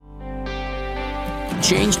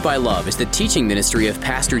Changed by Love is the teaching ministry of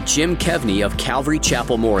Pastor Jim Kevney of Calvary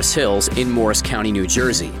Chapel, Morris Hills in Morris County, New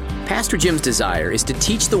Jersey. Pastor Jim's desire is to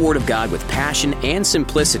teach the Word of God with passion and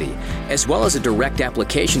simplicity, as well as a direct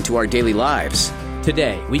application to our daily lives.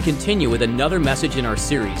 Today, we continue with another message in our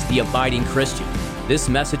series, The Abiding Christian. This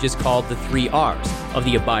message is called the 3 R's of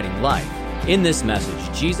the abiding life. In this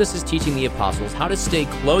message, Jesus is teaching the apostles how to stay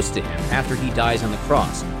close to Him after He dies on the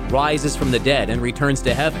cross, rises from the dead, and returns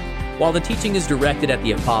to heaven. While the teaching is directed at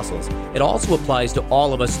the apostles, it also applies to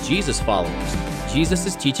all of us Jesus followers. Jesus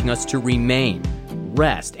is teaching us to remain,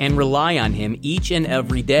 rest, and rely on Him each and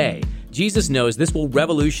every day. Jesus knows this will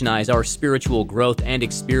revolutionize our spiritual growth and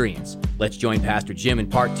experience. Let's join Pastor Jim in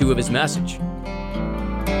part 2 of his message.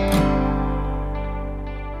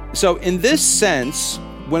 So in this sense,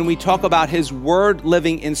 when we talk about His Word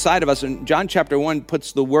living inside of us, and John chapter 1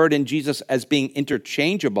 puts the Word in Jesus as being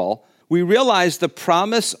interchangeable, we realize the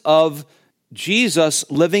promise of Jesus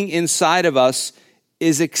living inside of us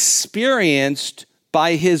is experienced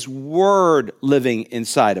by His Word living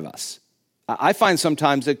inside of us. I find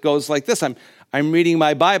sometimes it goes like this. I'm reading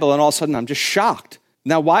my Bible and all of a sudden I'm just shocked.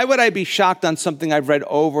 Now, why would I be shocked on something I've read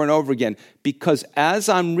over and over again? Because as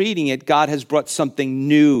I'm reading it, God has brought something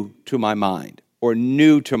new to my mind or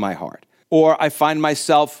new to my heart. Or I find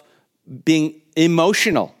myself being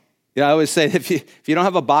emotional. You know, I always say, if you don't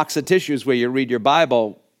have a box of tissues where you read your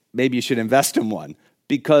Bible, maybe you should invest in one,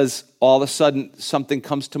 because all of a sudden something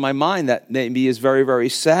comes to my mind that maybe is very, very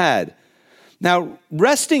sad. Now,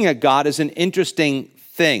 resting at God is an interesting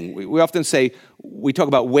thing. We often say, we talk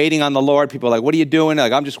about waiting on the Lord. People are like, what are you doing?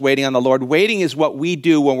 Like, I'm just waiting on the Lord. Waiting is what we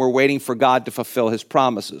do when we're waiting for God to fulfill His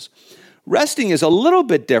promises. Resting is a little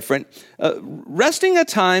bit different. Resting at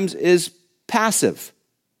times is passive.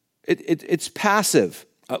 It's passive.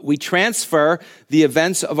 We transfer the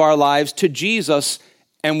events of our lives to Jesus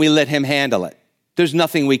and we let Him handle it. There's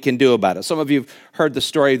nothing we can do about it. Some of you have heard the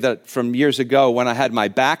story that from years ago when I had my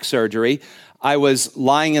back surgery, I was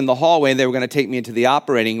lying in the hallway and they were going to take me into the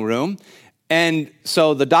operating room. And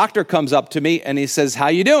so the doctor comes up to me and he says, "How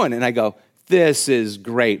you doing?" And I go, "This is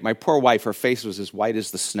great." My poor wife, her face was as white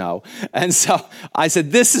as the snow. And so I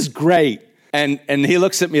said, "This is great." And he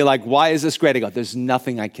looks at me like, "Why is this great?" I go, "There's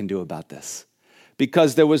nothing I can do about this."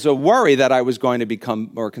 Because there was a worry that I was going to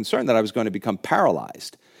become, or concern that I was going to become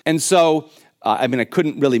paralyzed. And so, I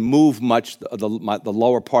couldn't really move much, the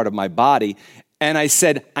lower part of my body. And I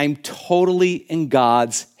said, "I'm totally in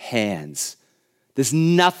God's hands. There's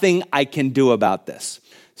nothing I can do about this."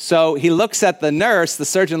 So he looks at the nurse, the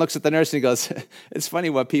surgeon looks at the nurse and he goes, "It's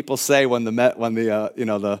funny what people say when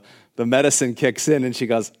the medicine kicks in." And she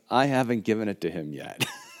goes, "I haven't given it to him yet."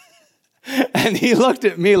 And he looked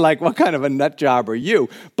at me like, "What kind of a nut job are you?"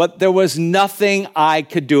 But there was nothing I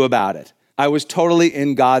could do about it. I was totally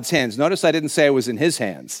in God's hands. Notice I didn't say I was in His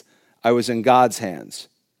hands. I was in God's hands.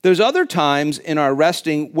 There's other times in our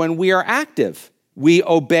resting when we are active. We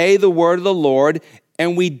obey the word of the Lord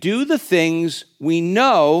and we do the things we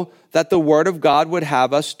know that the Word of God would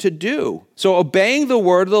have us to do. So obeying the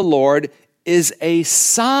word of the Lord is a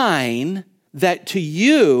sign that to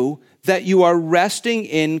you that you are resting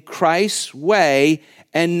in Christ's way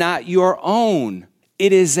and not your own.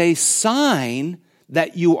 It is a sign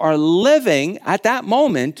that you are living at that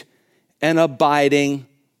moment an abiding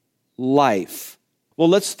life. Well,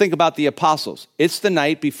 let's think about the apostles. It's the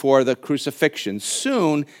night before the crucifixion.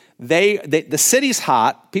 Soon, the city's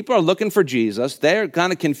hot. People are looking for Jesus. They're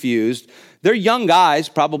kind of confused. They're young guys,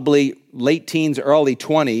 probably late teens, early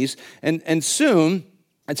 20s. And soon,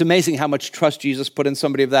 it's amazing how much trust Jesus put in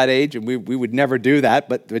somebody of that age, and we would never do that,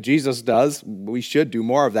 but Jesus does. We should do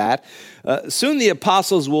more of that. Soon the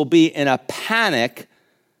apostles will be in a panic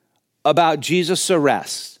about Jesus'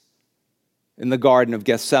 arrest in the Garden of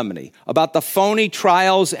Gethsemane, about the phony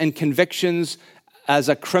trials and convictions as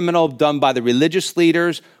a criminal done by the religious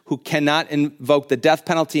leaders who cannot invoke the death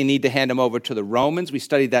penalty and need to hand him over to the Romans. We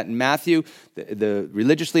studied that in Matthew. The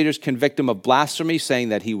religious leaders convict him of blasphemy, saying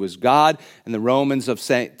that he was God. And the Romans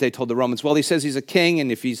they told the Romans, "Well, he says he's a king,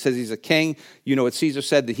 and if he says he's a king, you know what Caesar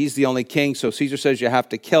said, that he's the only king, so Caesar says you have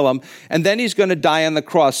to kill him. And then he's going to die on the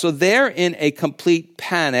cross." So they're in a complete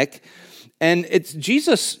panic. And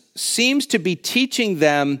Jesus seems to be teaching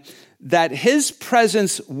them that His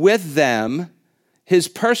presence with them, His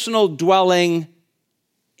personal dwelling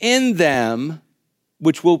in them,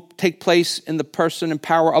 which will take place in the person and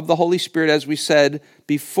power of the Holy Spirit, as we said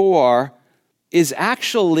before, is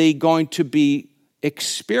actually going to be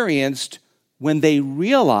experienced when they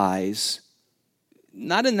realize,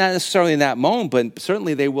 not necessarily in that moment, but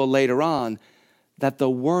certainly they will later on, that the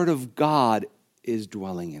Word of God is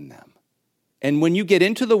dwelling in them. And when you get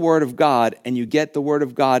into the Word of God and you get the Word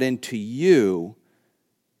of God into you,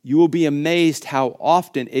 you will be amazed how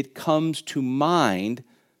often it comes to mind,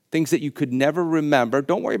 things that you could never remember.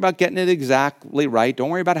 Don't worry about getting it exactly right. Don't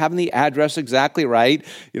worry about having the address exactly right,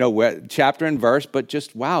 chapter and verse, but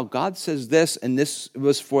just, wow, God says this, and this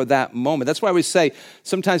was for that moment. That's why we say,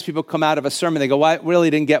 sometimes people come out of a sermon, they go, well, I really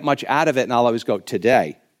didn't get much out of it, and I'll always go,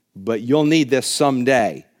 today, but you'll need this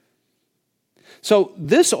someday. So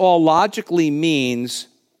this all logically means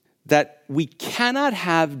that we cannot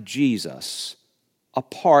have Jesus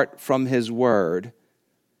apart from his word,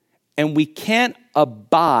 and we can't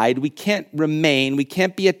abide, we can't remain, we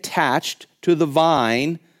can't be attached to the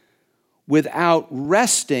vine without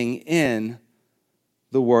resting in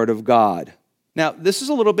the word of God. Now, this is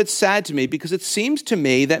a little bit sad to me because it seems to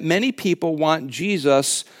me that many people want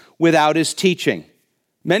Jesus without his teaching.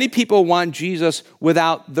 Many people want Jesus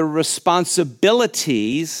without the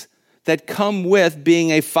responsibilities that come with being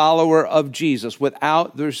a follower of Jesus,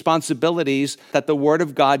 without the responsibilities that the Word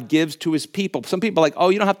of God gives to his people. Some people are like, oh,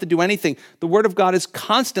 you don't have to do anything. The Word of God is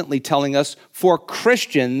constantly telling us, for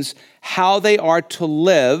Christians, how they are to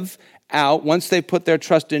live out once they put their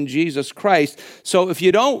trust in Jesus Christ. So if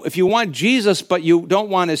you want Jesus, but you don't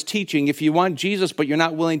want his teaching, if you want Jesus, but you're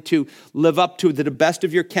not willing to live up to the best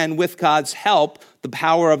of your can with God's help, the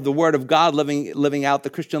power of the Word of God living out the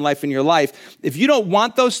Christian life in your life, if you don't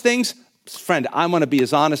want those things, friend, I'm going to be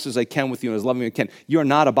as honest as I can with you and as loving as I can. You're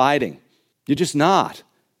not abiding. You're just not.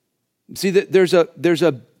 See, there's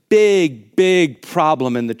a big, big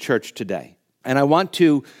problem in the church today. And I want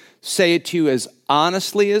to say it to you as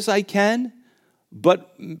honestly as I can,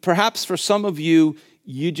 but perhaps for some of you,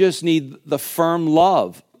 you just need the firm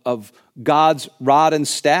love of God's rod and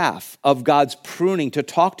staff, of God's pruning to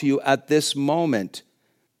talk to you at this moment.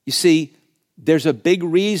 You see, there's a big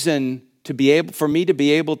reason for me to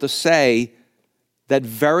be able to say that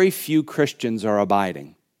very few Christians are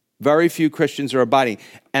abiding. Very few Christians are abiding.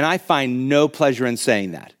 And I find no pleasure in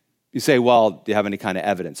saying that. You say, well, do you have any kind of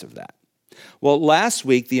evidence of that? Well, last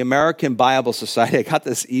week, the American Bible Society, I got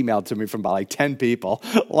this email to me from about 10 people.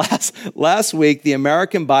 Last week, the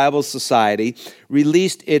American Bible Society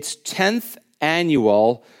released its 10th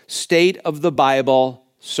annual State of the Bible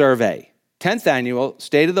survey. 10th annual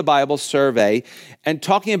State of the Bible survey, and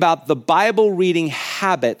talking about the Bible reading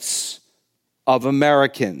habits of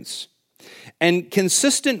Americans. And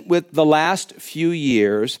consistent with the last few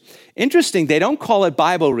years, interesting, they don't call it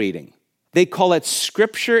Bible reading. They call it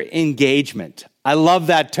scripture engagement. I love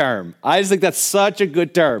that term. I just think that's such a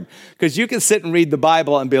good term because you can sit and read the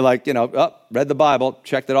Bible and be like, read the Bible,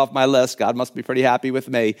 checked it off my list. God must be pretty happy with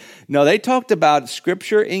me. No, they talked about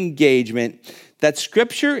scripture engagement, that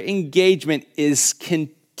scripture engagement is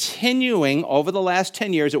continuing over the last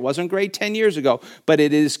 10 years. It wasn't great 10 years ago, but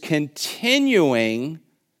it is continuing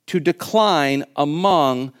to decline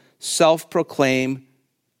among self-proclaimed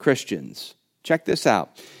Christians. Check this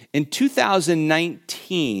out. In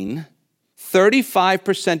 2019,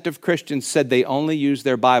 35% of Christians said they only use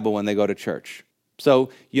their Bible when they go to church. So,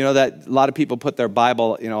 that a lot of people put their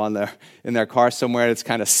Bible, in their car somewhere that's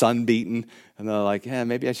kind of sun-beaten, and they're like,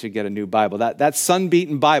 maybe I should get a new Bible. That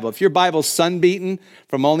sun-beaten Bible, if your Bible's sun-beaten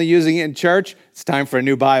from only using it in church, it's time for a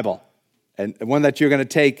new Bible, and one that you're going to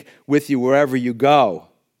take with you wherever you go.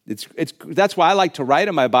 That's why I like to write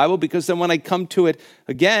in my Bible, because then when I come to it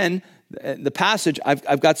again, the passage,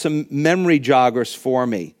 I've got some memory joggers for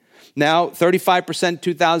me. Now, 35%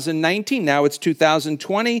 2019, now it's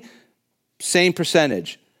 2020, same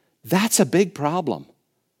percentage. That's a big problem.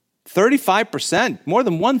 35%, more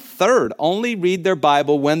than 1/3, only read their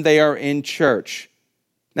Bible when they are in church.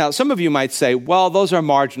 Now, some of you might say, well, those are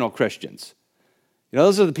marginal Christians.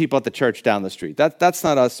 Those are the people at the church down the street. That's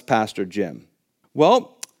not us, Pastor Jim.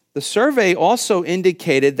 Well, the survey also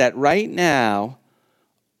indicated that right now,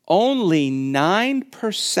 only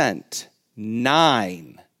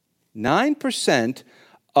 9%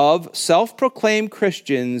 of self-proclaimed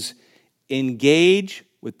Christians engage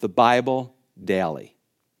with the Bible daily.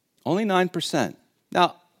 Only 9%.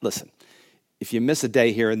 Now, listen, if you miss a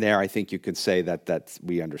day here and there, I think you could say that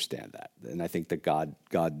we understand that. And I think that God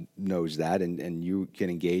knows that, and you can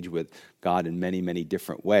engage with God in many, many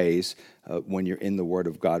different ways when you're in the Word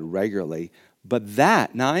of God regularly. But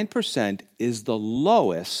that 9% is the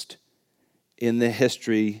lowest in the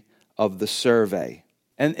history of the survey.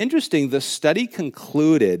 And interesting, the study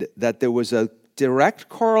concluded that there was a direct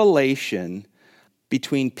correlation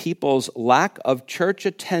between people's lack of church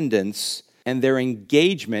attendance and their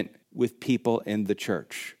engagement with people in the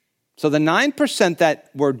church. So the 9%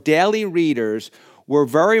 that were daily readers were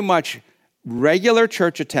very much regular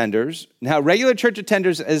church attenders. Now, regular church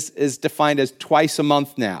attenders is defined as twice a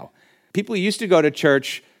month now. People used to go to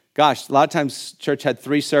church, gosh, a lot of times church had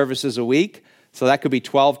 3 services a week, so that could be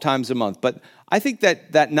 12 times a month. But I think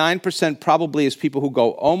that 9% probably is people who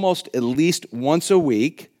go almost at least once a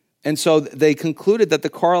week. And so they concluded that the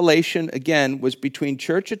correlation, again, was between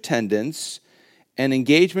church attendance and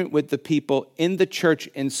engagement with the people in the church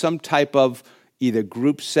in some type of either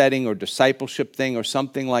group setting or discipleship thing or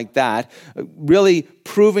something like that, really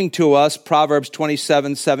proving to us, Proverbs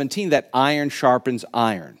 27:17, that iron sharpens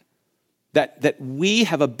iron. That we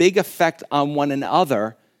have a big effect on one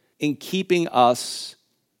another in keeping us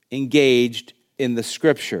engaged in the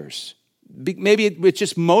Scriptures. Maybe it's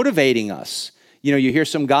just motivating us. You know, you hear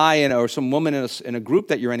some guy or some woman in a group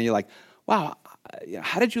that you're in, and you're like, wow,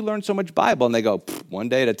 how did you learn so much Bible? And they go, one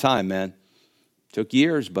day at a time, man. Took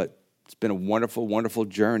years, but it's been a wonderful, wonderful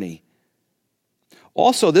journey.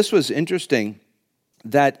 Also, this was interesting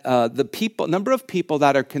that the number of people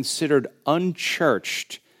that are considered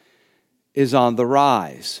unchurched is on the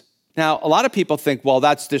rise. Now, a lot of people think, well,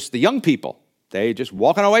 that's just the young people. They just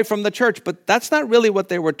walking away from the church, but that's not really what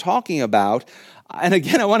they were talking about. And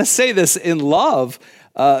again, I want to say this in love.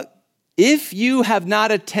 If you have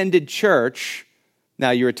not attended church,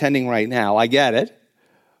 now you're attending right now, I get it.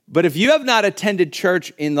 But if you have not attended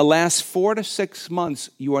church in the last 4 to 6 months,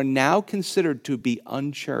 you are now considered to be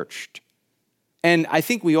unchurched. And I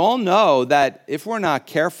think we all know that if we're not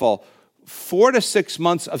careful, 4 to 6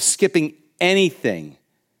 months of skipping anything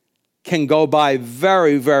can go by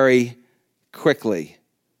very, very quickly.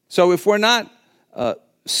 So if we're not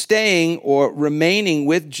staying or remaining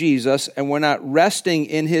with Jesus and we're not resting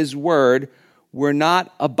in His Word, we're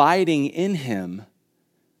not abiding in Him.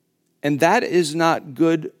 And that is not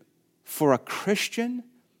good for a Christian,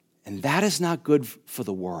 and that is not good for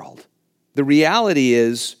the world. The reality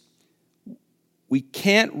is we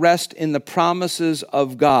can't rest in the promises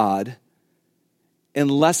of God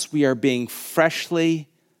unless we are being freshly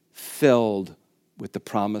filled with the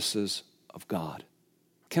promises of God.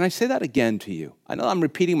 Can I say that again to you? I know I'm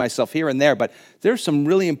repeating myself here and there, but there's some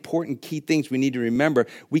really important key things we need to remember.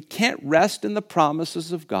 We can't rest in the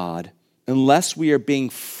promises of God unless we are being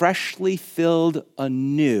freshly filled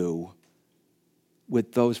anew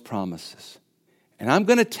with those promises. And I'm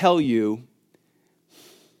going to tell you,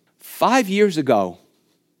 5 years ago,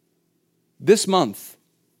 this month,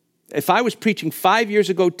 if I was preaching 5 years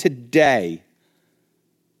ago today,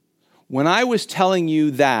 when I was telling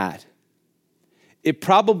you that, it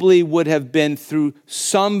probably would have been through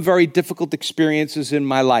some very difficult experiences in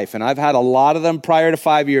my life, and I've had a lot of them prior to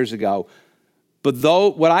 5 years ago. But though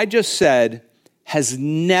what I just said has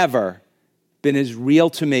never been as real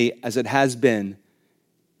to me as it has been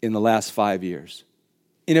in the last 5 years.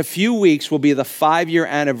 In a few weeks will be the 5-year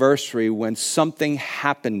anniversary when something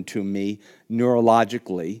happened to me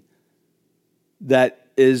neurologically that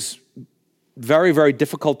is very, very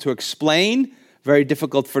difficult to explain, very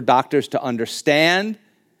difficult for doctors to understand.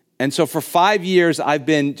 And so for 5 years, I've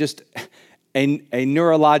been just a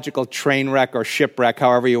neurological train wreck or shipwreck,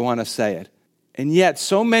 however you want to say it. And yet,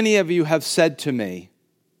 so many of you have said to me,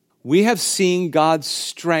 we have seen God's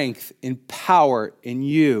strength and power in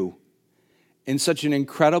you in such an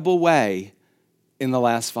incredible way in the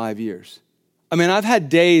last 5 years. I mean, I've had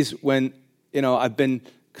days when, I've been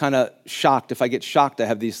kind of shocked. If I get shocked, I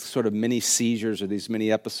have these sort of mini seizures or these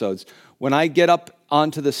mini episodes. When I get up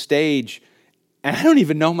onto the stage, and I don't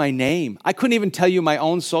even know my name. I couldn't even tell you my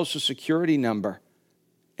own Social Security number.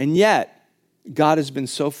 And yet, God has been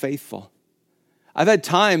so faithful. I've had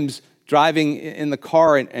times driving in the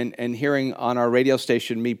car and hearing on our radio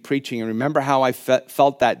station me preaching and remember how I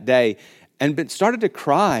felt that day and started to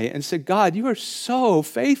cry and said, God, you are so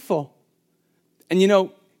faithful. And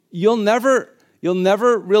you'll never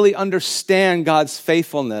really understand God's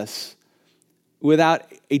faithfulness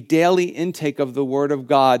without a daily intake of the Word of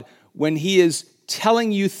God when He is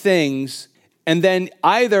telling you things and then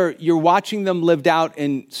either you're watching them lived out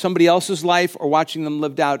in somebody else's life or watching them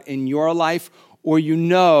lived out in your life, or you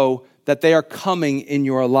know that they are coming in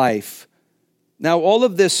your life. Now, all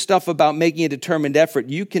of this stuff about making a determined effort,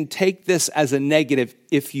 you can take this as a negative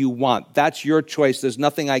if you want. That's your choice. There's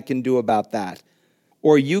nothing I can do about that.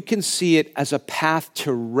 Or you can see it as a path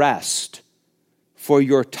to rest for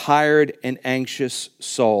your tired and anxious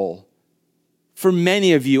soul. For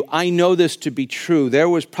many of you, I know this to be true. There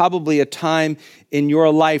was probably a time in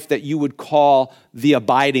your life that you would call the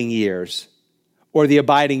abiding years, or the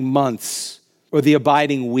abiding months, or the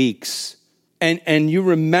abiding weeks. And you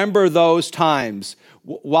remember those times.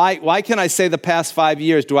 Why can I say the past 5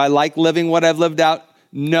 years? Do I like living what I've lived out?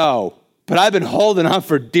 No. But I've been holding on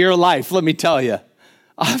for dear life, let me tell you.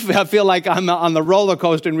 I feel like I'm on the roller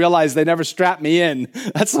coaster and realize they never strap me in.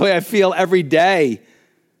 That's the way I feel every day.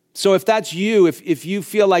 So if that's you, if you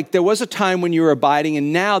feel like there was a time when you were abiding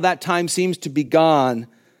and now that time seems to be gone,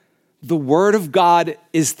 the Word of God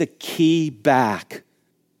is the key back.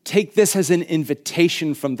 Take this as an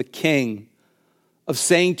invitation from the King of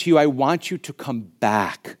saying to you, I want you to come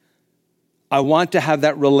back. I want to have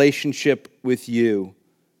that relationship with you.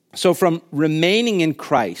 So from remaining in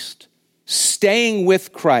Christ, staying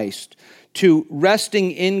with Christ, to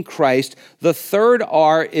resting in Christ, the third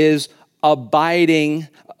R is abiding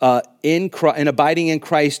in Christ, and abiding in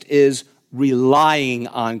Christ is relying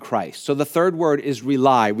on Christ. So the third word is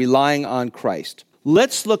relying on Christ.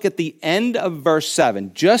 Let's look at the end of verse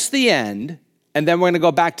 7, just the end, and then we're going to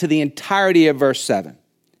go back to the entirety of verse 7.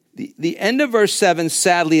 The end of verse 7,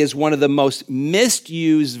 sadly, is one of the most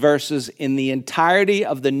misused verses in the entirety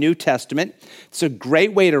of the New Testament. It's a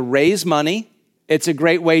great way to raise money. It's a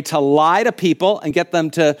great way to lie to people and get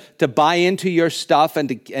them to buy into your stuff and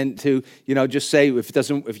to just say,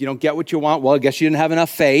 if you don't get what you want, well, I guess you didn't have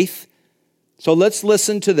enough faith. So let's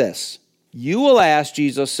listen to this. You will ask,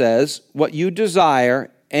 Jesus says, what you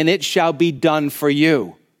desire, and it shall be done for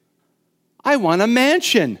you. I want a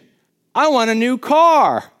mansion. I want a new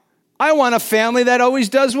car. I want a family that always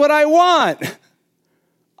does what I want.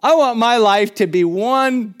 I want my life to be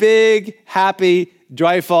one big, happy,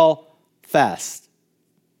 joyful fest.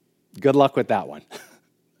 Good luck with that one.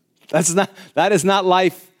 That is not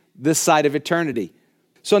life this side of eternity.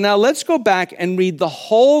 So now let's go back and read the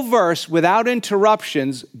whole verse without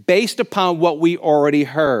interruptions based upon what we already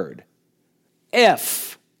heard.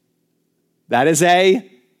 If. That is a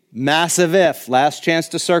massive if. Last chance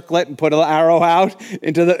to circle it and put an arrow out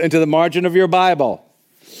into the margin of your Bible.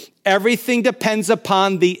 Everything depends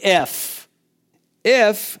upon the if.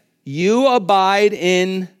 If you abide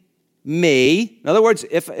in me, in other words,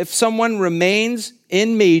 if someone remains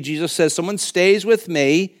in me, Jesus says, someone stays with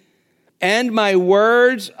me, and my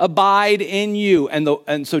words abide in you.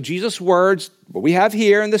 And so Jesus' words, what we have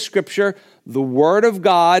here in the scripture, the word of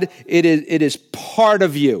God, it is part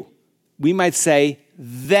of you. We might say,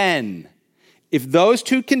 then. If those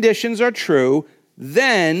two conditions are true,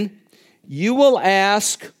 then you will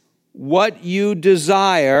ask what you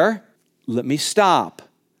desire. Let me stop.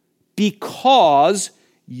 Because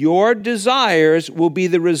your desires will be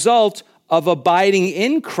the result of abiding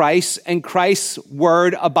in Christ and Christ's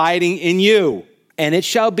word abiding in you. And it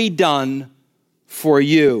shall be done for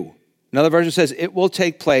you. Another version says it will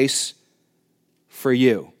take place for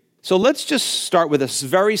you. So let's just start with a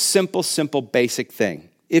very simple, basic thing.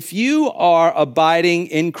 If you are abiding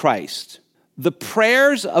in Christ, the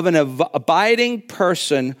prayers of an abiding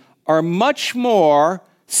person are much more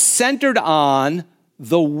centered on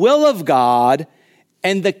the will of God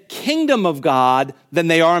and the kingdom of God than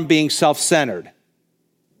they are on being self-centered.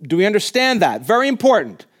 Do we understand that? Very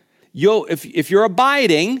important. If you're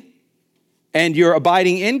abiding, and you're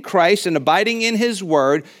abiding in Christ and abiding in His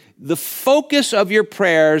word, the focus of your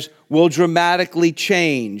prayers will dramatically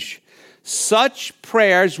change. Such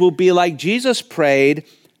prayers will be like Jesus prayed,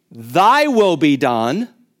 thy will be done,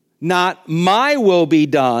 not my will be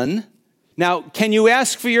done. Now, can you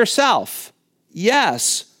ask for yourself?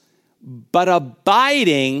 Yes. But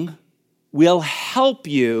abiding will help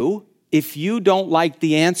you if you don't like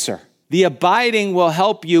the answer. The abiding will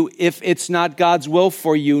help you if it's not God's will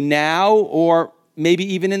for you now or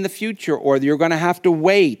maybe even in the future, or you're going to have to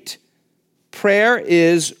wait. Prayer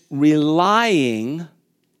is relying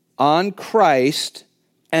on Christ,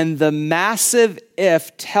 and the massive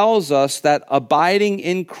if tells us that abiding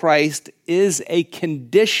in Christ is a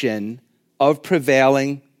condition of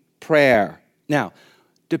prevailing prayer. Now,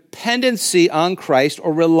 dependency on Christ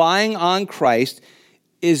or relying on Christ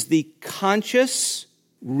is the conscious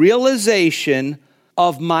realization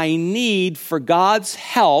of my need for God's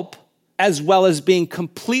help, as well as being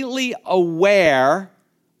completely aware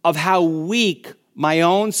of how weak my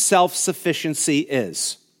own self-sufficiency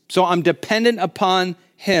is. So I'm dependent upon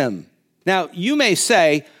Him. Now, you may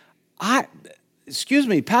say, excuse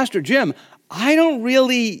me, Pastor Jim, I don't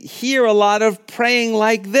really hear a lot of praying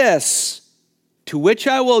like this. To which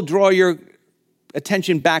I will draw your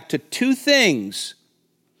attention back to two things.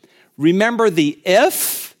 Remember the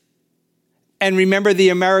if, and remember the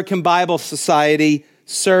American Bible Society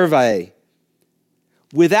survey.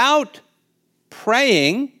 Without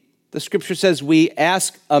praying, the scripture says we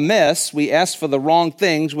ask amiss, we ask for the wrong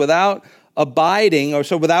things. Without abiding,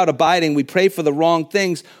 we pray for the wrong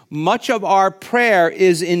things. Much of our prayer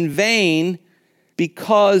is in vain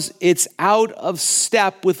because it's out of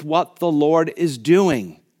step with what the Lord is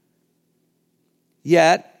doing.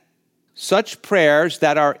 Yet, such prayers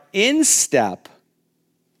that are in step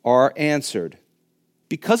are answered.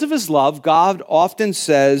 Because of his love, God often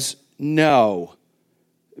says no.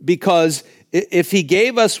 Because if he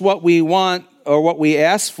gave us what we want or what we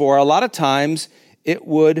ask for, a lot of times it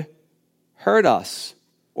would hurt us.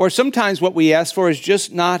 Or sometimes what we ask for is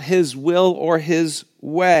just not his will or his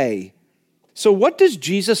way. So what does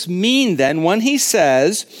Jesus mean then when he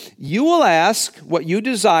says, you will ask what you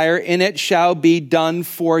desire and it shall be done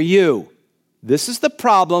for you? This is the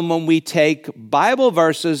problem when we take Bible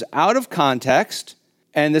verses out of context,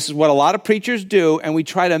 and this is what a lot of preachers do, and we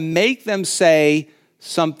try to make them say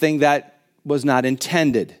something that was not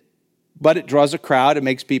intended. But it draws a crowd, it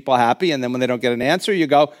makes people happy, and then when they don't get an answer, you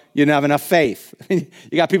go, you don't have enough faith. You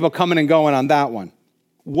got people coming and going on that one.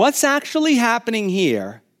 What's actually happening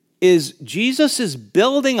here is Jesus is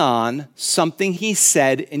building on something he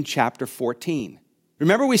said in chapter 14.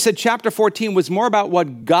 Remember, we said chapter 14 was more about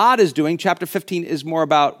what God is doing. Chapter 15 is more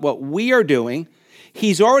about what we are doing.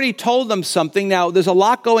 He's already told them something. Now, there's a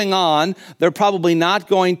lot going on. They're probably not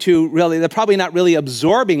really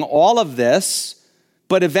absorbing all of this,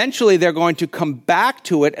 but eventually they're going to come back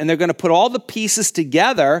to it and they're going to put all the pieces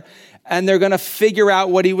together and they're going to figure out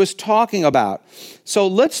what he was talking about. So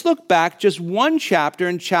let's look back just one chapter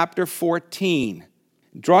in chapter 14,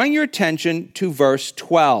 drawing your attention to verse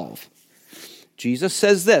 12. Jesus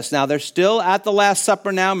says this. Now, they're still at the Last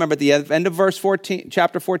Supper now. Remember, at the end of verse 14,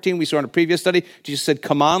 chapter 14, we saw in a previous study, Jesus said,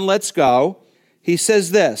 come on, let's go. He says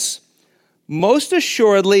this, most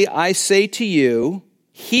assuredly, I say to you,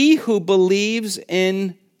 he who believes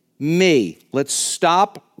in me. Let's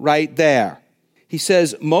stop right there. He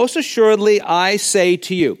says, most assuredly, I say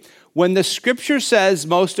to you. When the scripture says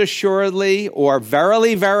most assuredly, or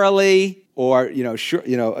verily, verily, or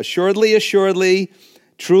assuredly, assuredly,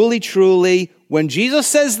 truly, truly, when Jesus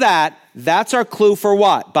says that, that's our clue for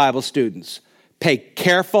what, Bible students? Pay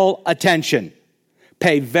careful attention.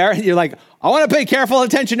 You're like, I want to pay careful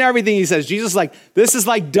attention to everything he says. Jesus is like, this is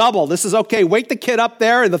like double. This is okay. Wake the kid up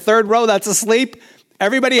there in the third row that's asleep.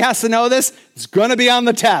 Everybody has to know this. It's going to be on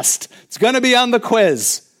the test. It's going to be on the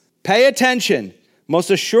quiz. Pay attention. Most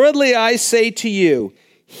assuredly, I say to you,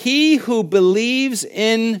 he who believes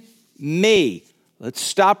in me. Let's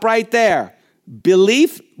stop right there.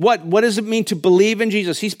 Belief, what does it mean to believe in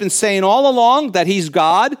Jesus? He's been saying all along that he's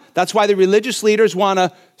God. That's why the religious leaders want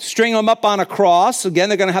to string him up on a cross. Again,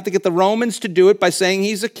 they're going to have to get the Romans to do it by saying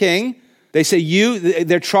he's a king. They say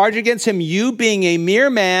they're charged against him, you being a mere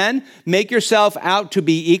man, make yourself out to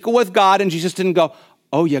be equal with God. And Jesus didn't go,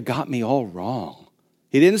 oh, you got me all wrong.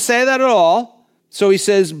 He didn't say that at all. So he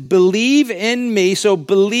says, believe in me. So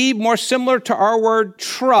believe, more similar to our word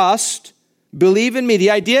trust. Believe in me.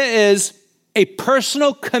 The idea is a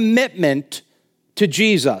personal commitment to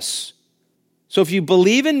Jesus. So if you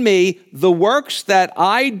believe in me, the works that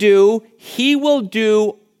I do, he will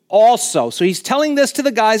do also. So he's telling this to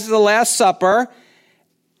the guys at the Last Supper.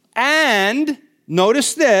 And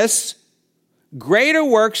notice this, greater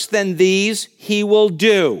works than these he will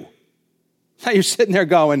do. Now you're sitting there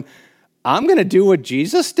going, I'm going to do what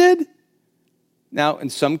Jesus did? Now, in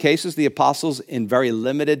some cases, the apostles in very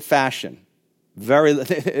limited fashion.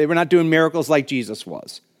 They were not doing miracles like Jesus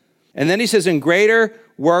was. And then he says, in greater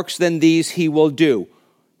works than these he will do.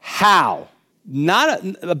 How?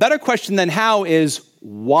 A better question than how is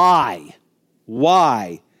why?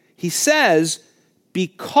 Why? He says,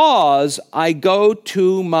 because I go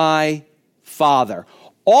to my Father.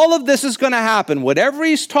 All of this is going to happen. Whatever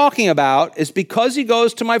he's talking about is because he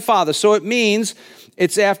goes to my Father. So it means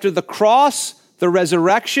it's after the cross, the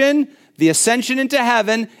resurrection, the ascension into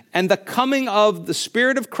heaven, and the coming of the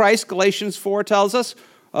Spirit of Christ, Galatians 4 tells us,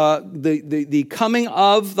 the coming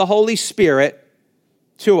of the Holy Spirit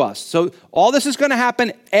to us. So all this is going to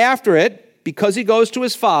happen after it, because he goes to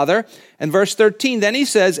his Father. And verse 13, then he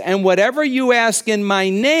says, and whatever you ask in my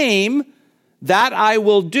name, that I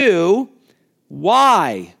will do.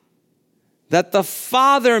 Why? That the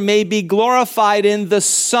Father may be glorified in the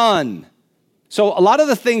Son. So a lot of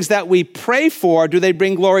the things that we pray for, do they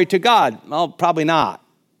bring glory to God? Well, probably not.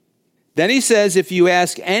 Then he says, if you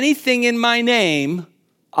ask anything in my name,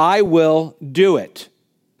 I will do it.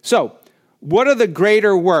 So what are the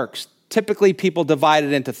greater works? Typically, people divide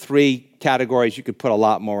it into three categories. You could put a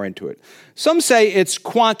lot more into it. Some say it's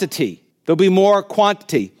quantity. There'll be more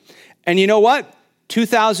quantity. And you know what?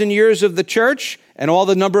 2,000 years of the church and all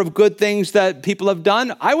the number of good things that people have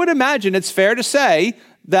done, I would imagine it's fair to say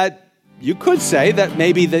that you could say that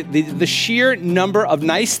maybe the sheer number of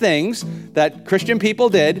nice things that Christian people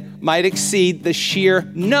did might exceed the sheer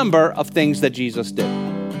number of things that Jesus did.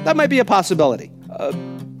 That might be a possibility.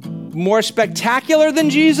 More spectacular than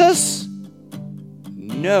Jesus?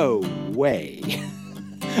 No way.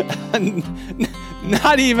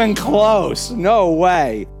 Not even close. No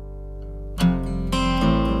way.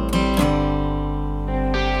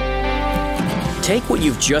 Take what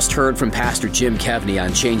you've just heard from Pastor Jim Kevney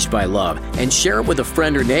on Changed by Love and share it with a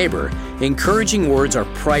friend or neighbor. Encouraging words are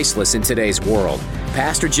priceless in today's world.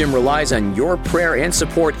 Pastor Jim relies on your prayer and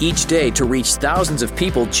support each day to reach thousands of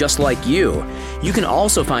people just like you. You can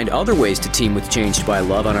also find other ways to team with Changed by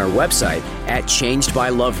Love on our website at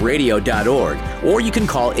changedbyloveradio.org, or you can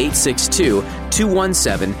call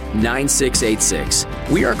 862-217-9686.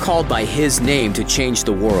 We are called by His name to change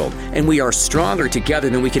the world, and we are stronger together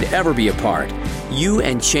than we could ever be apart. You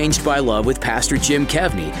and Changed by Love with Pastor Jim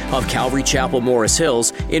Kevney of Calvary Chapel, Morris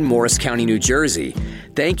Hills in Morris County, New Jersey.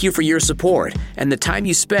 Thank you for your support and the time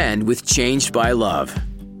you spend with Changed by Love.